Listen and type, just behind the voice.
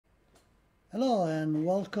Hello and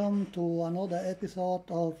welcome to another episode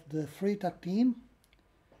of the iTAK team.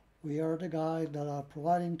 We are the guys that are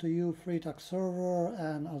providing to you iTAK server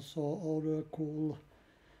and also other cool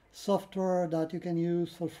software that you can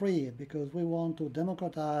use for free because we want to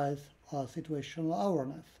democratize situational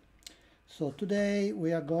awareness. So today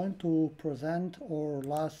we are going to present our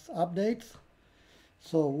last updates.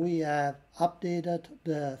 So we have updated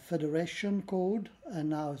the federation code and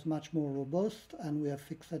now it's much more robust and we have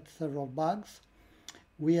fixed several bugs.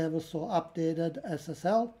 We have also updated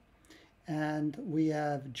SSL and we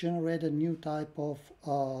have generated new type of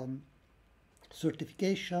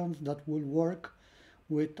certifications that will work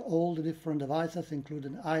with all the different devices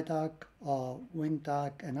including iTAK,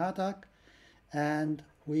 WinTAK and iTAK, and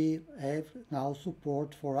we have now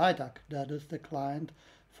support for iTAK, that is the client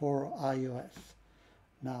for iOS.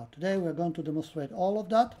 Now today we're going to demonstrate all of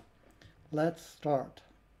that. Let's start.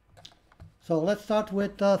 So let's start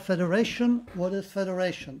with federation. What is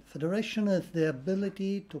federation? Federation is the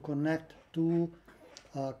ability to connect two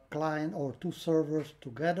client or two servers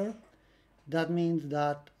together. That means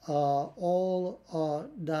that all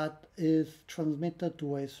that is transmitted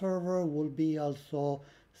to a server will be also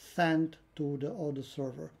sent to the other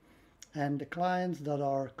server. And the clients that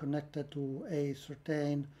are connected to a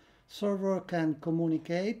certain server can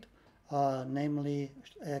communicate, namely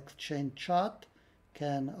exchange chat,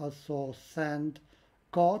 can also send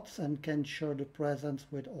codes and can share the presence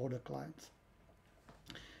with other clients.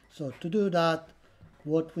 So to do that,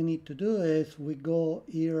 what we need to do is we go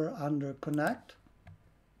here under connect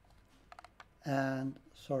and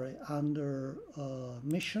under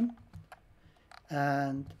mission,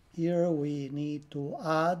 and here we need to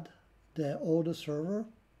add the other server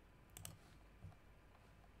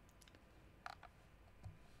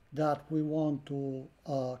that we want to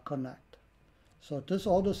connect. So this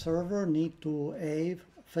other server need to have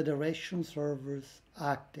federation servers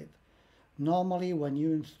active. Normally when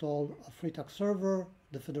you install a iTAK server,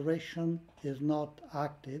 the federation is not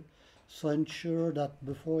active. So ensure that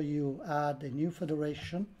before you add a new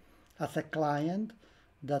federation as a client,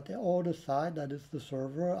 that the other side, that is the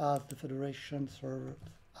server, has the federation servers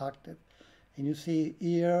active. And you see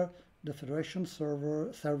here the federation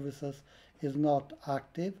server services is not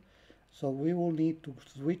active. So we will need to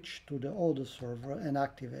switch to the other server and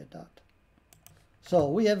activate that. So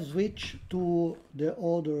we have switched to the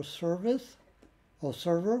other service or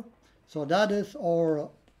server. So that is our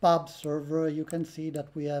pub server. You can see that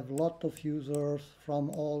we have a lot of users from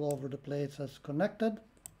all over the places connected.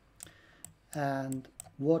 And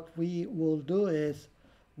what we will do is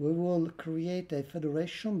we will create a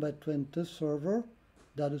federation between this server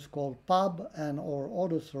that is called pub and our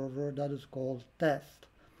other server that is called test.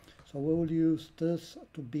 So we will use this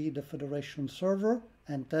to be the federation server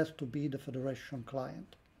and test to be the federation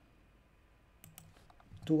client.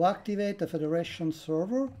 To activate the federation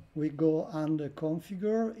server, we go under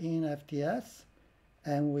configure in FTS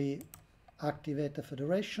and we activate the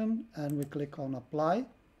federation and we click on apply.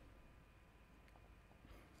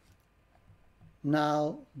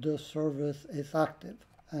 Now the service is active,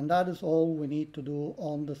 and that is all we need to do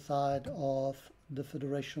on the side of the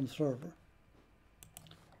federation server.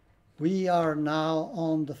 We are now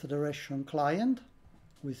on the federation client.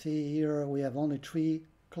 We see here we have only 3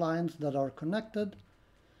 clients that are connected.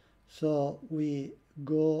 So we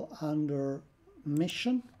go under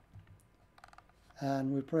mission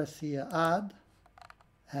and we press here add,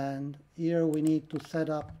 and here we need to set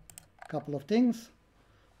up a couple of things.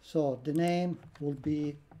 So the name will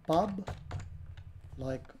be pub,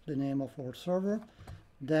 like the name of our server.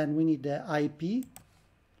 Then we need the IP.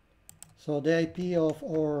 So the IP of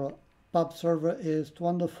our pub server is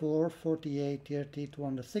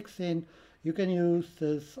 204.48.30.216. You can use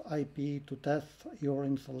this IP to test your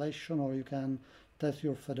installation, or you can test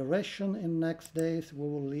your federation in next days. We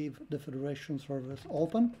will leave the federation service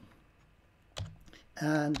open.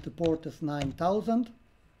 And the port is 9000.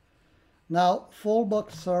 Now,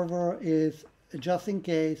 fallback server is just in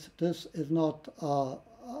case this is not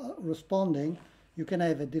responding. You can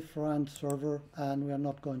have a different server, and we are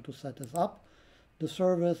not going to set this up. The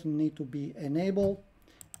service need to be enabled,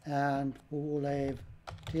 and we will have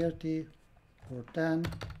 30 or 10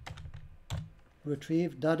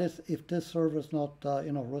 retrieve. That is if this server is not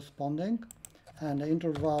responding, and the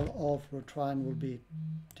interval of retrying will be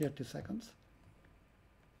 30 seconds.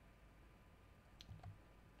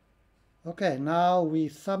 Okay, now we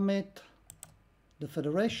submit the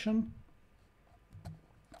federation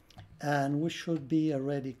and we should be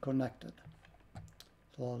already connected.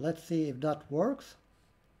 So let's see if that works.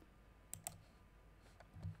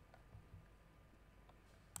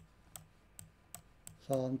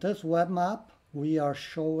 So on this web map, we are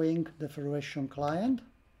showing the Federation client.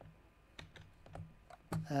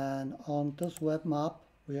 And on this web map,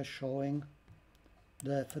 we are showing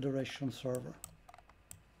the Federation server.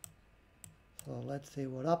 So let's see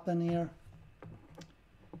what happened here.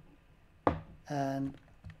 And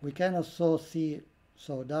we can also see,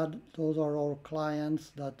 so that those are all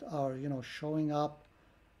clients that are, showing up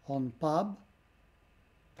on pub.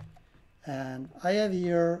 And I have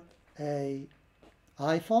here a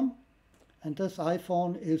iPhone, and this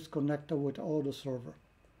iPhone is connected with all the server.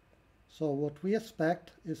 So what we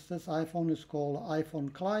expect is this iPhone is called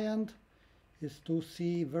iPhone client, is to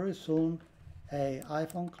see very soon a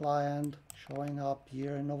iPhone client showing up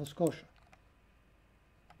here in Nova Scotia.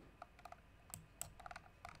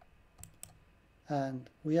 And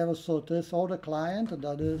we have also this other client,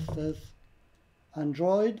 that is this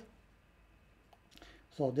Android.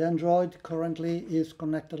 So the Android currently is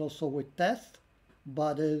connected also with test,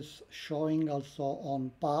 but is showing also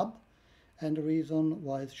on pub. And the reason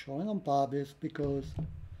why it's showing on pub is because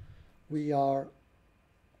we are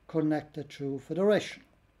connected to Federation.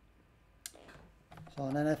 So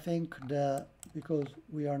and then I think because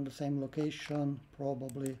we are in the same location,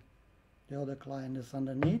 probably the other client is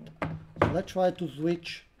underneath. So let's try to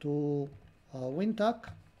switch to WinTAK.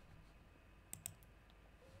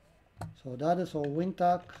 So that is our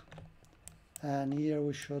WinTAK, and here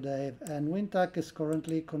we should have, and WinTAK is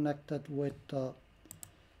currently connected with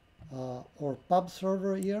our pub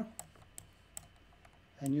server here.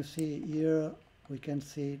 And you see here, we can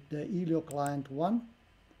see the Helio client 1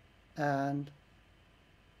 and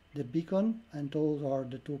the beacon, and those are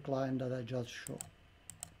the two clients that I just showed.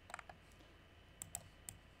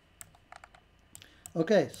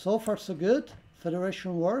 Okay, so far so good.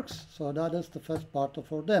 Federation works, so that is the first part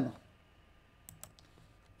of our demo.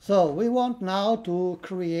 So we want now to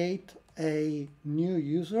create a new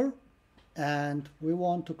user, and we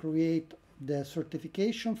want to create the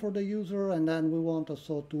certification for the user, and then we want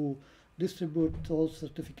also to distribute those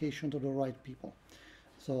certifications to the right people.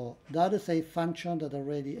 So that is a function that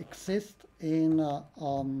already exists in our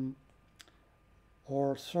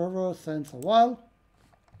server since a while.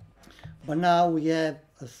 But now we have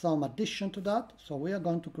some addition to that. So we are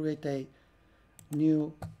going to create a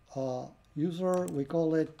new user. We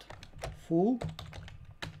call it foo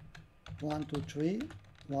 1 2 3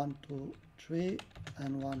 1 2 3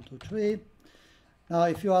 and 1 2 3. Now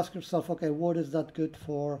if you ask yourself, okay, what is that good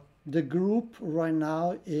for? The group right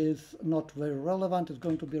now is not very relevant. It's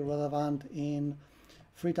going to be relevant in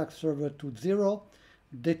FreeTAK Server 2.0.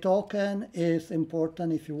 The token is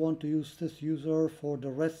important if you want to use this user for the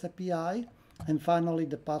REST API. And finally,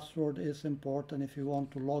 the password is important if you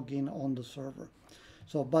want to log in on the server.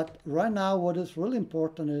 So, but right now, what is really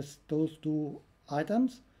important is those two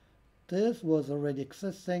items. This was already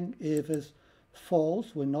existing. If it's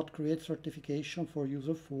false, will not create certification for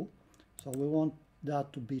user foo. So we want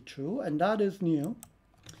that to be true, and that is new.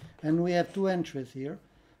 And we have two entries here.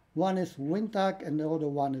 One is WinTAK and the other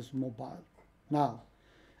one is mobile. Now,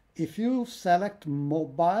 if you select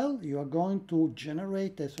mobile, you are going to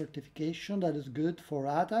generate a certification that is good for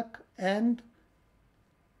iTAK and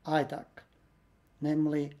iTAK,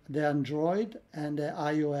 namely the Android and the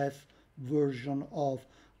iOS version of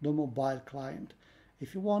the mobile client.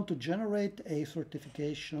 If you want to generate a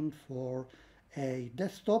certification for a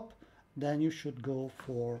desktop, then you should go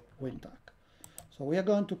for WinTAK. So we are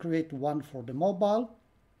going to create one for the mobile.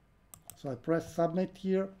 So I press submit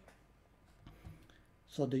here.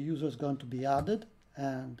 So the user is going to be added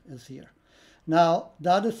and is here. Now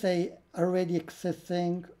that is a already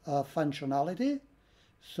existing functionality.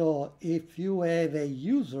 So if you have a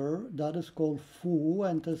user that is called foo,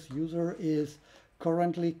 and this user is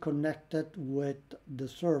currently connected with the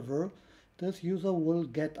server, this user will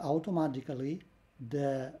get automatically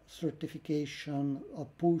the certification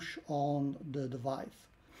push on the device.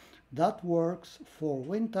 That works for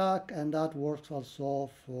WinTAK and that works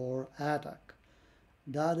also for iTAK.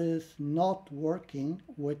 That is not working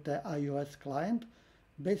with the iOS client,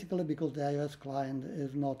 basically because the iOS client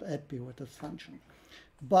is not happy with this function.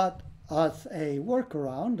 But as a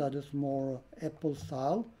workaround that is more Apple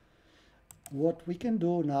style, what we can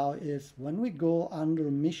do now is when we go under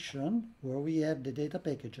mission, where we have the data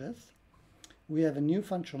packages, we have a new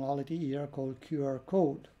functionality here called QR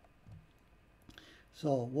code.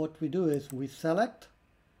 So what we do is we select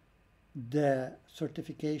the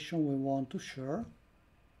certification we want to share,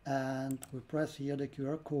 and we press here the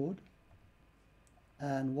QR code.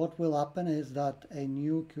 And what will happen is that a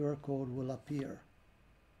new QR code will appear.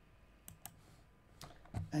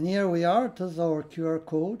 And here we are, this is our QR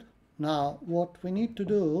code. Now what we need to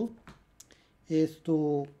do is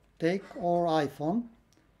to take our iPhone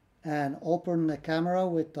and open the camera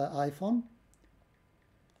with the iPhone.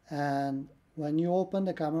 And when you open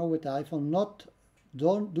the camera with the iPhone,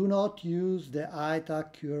 do not use the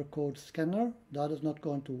iTAK QR code scanner. That is not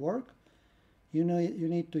going to work. You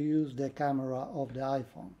need to use the camera of the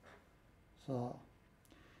iPhone. So,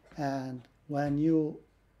 and when you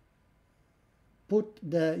put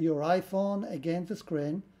your iPhone against the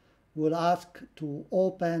screen, will ask to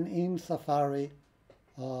open in Safari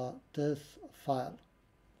this file.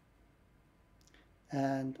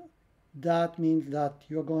 And that means that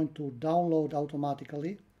you're going to download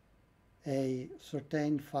automatically a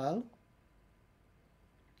certain file.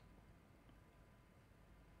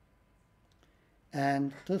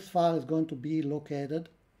 And this file is going to be located,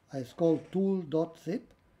 it's called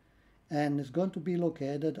tool.zip, and it's going to be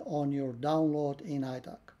located on your download in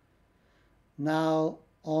iTAK. Now,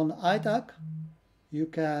 on iTAK, you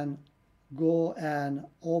can go and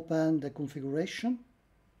open the configuration.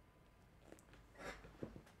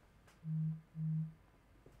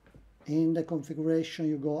 In the configuration,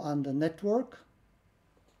 you go under Network.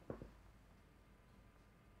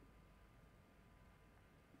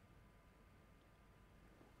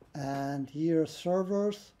 And here,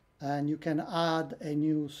 Servers, and you can add a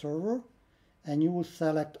new server, and you will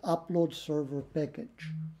select Upload Server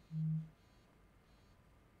Package.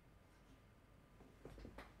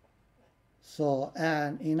 So,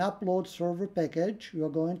 and in Upload Server Package, you are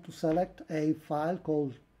going to select a file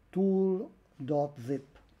called tool.zip.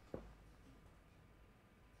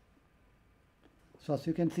 So as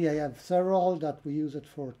you can see, I have several that we use it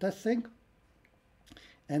for testing.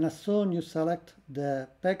 And as soon as you select the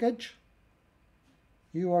package,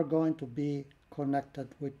 you are going to be connected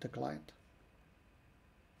with the client.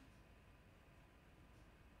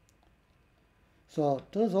 So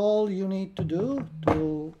this is all you need to do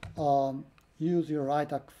to use your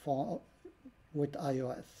iTAK phone with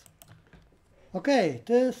iOS. Okay,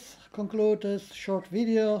 this concludes this short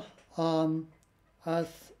video. As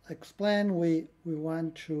explained, we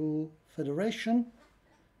went through federation,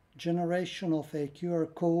 generation of a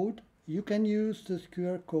QR code. You can use this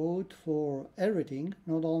QR code for everything,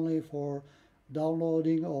 not only for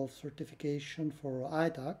downloading of certification for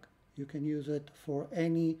iTAK. You can use it for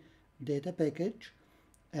any data package.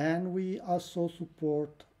 And we also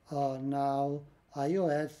support now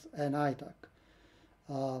iOS and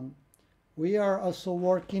iTAK. We are also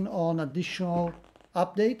working on additional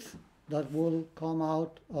updates that will come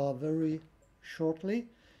out very shortly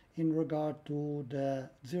in regard to the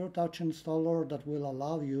zero-touch installer that will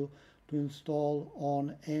allow you to install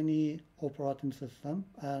on any operating system,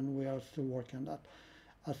 and we are still working on that.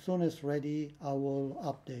 As soon as ready, I will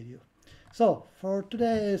update you. So for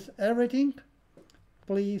today is everything.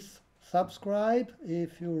 Please subscribe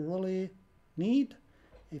if you really need.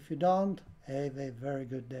 If you don't, have a very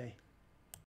good day.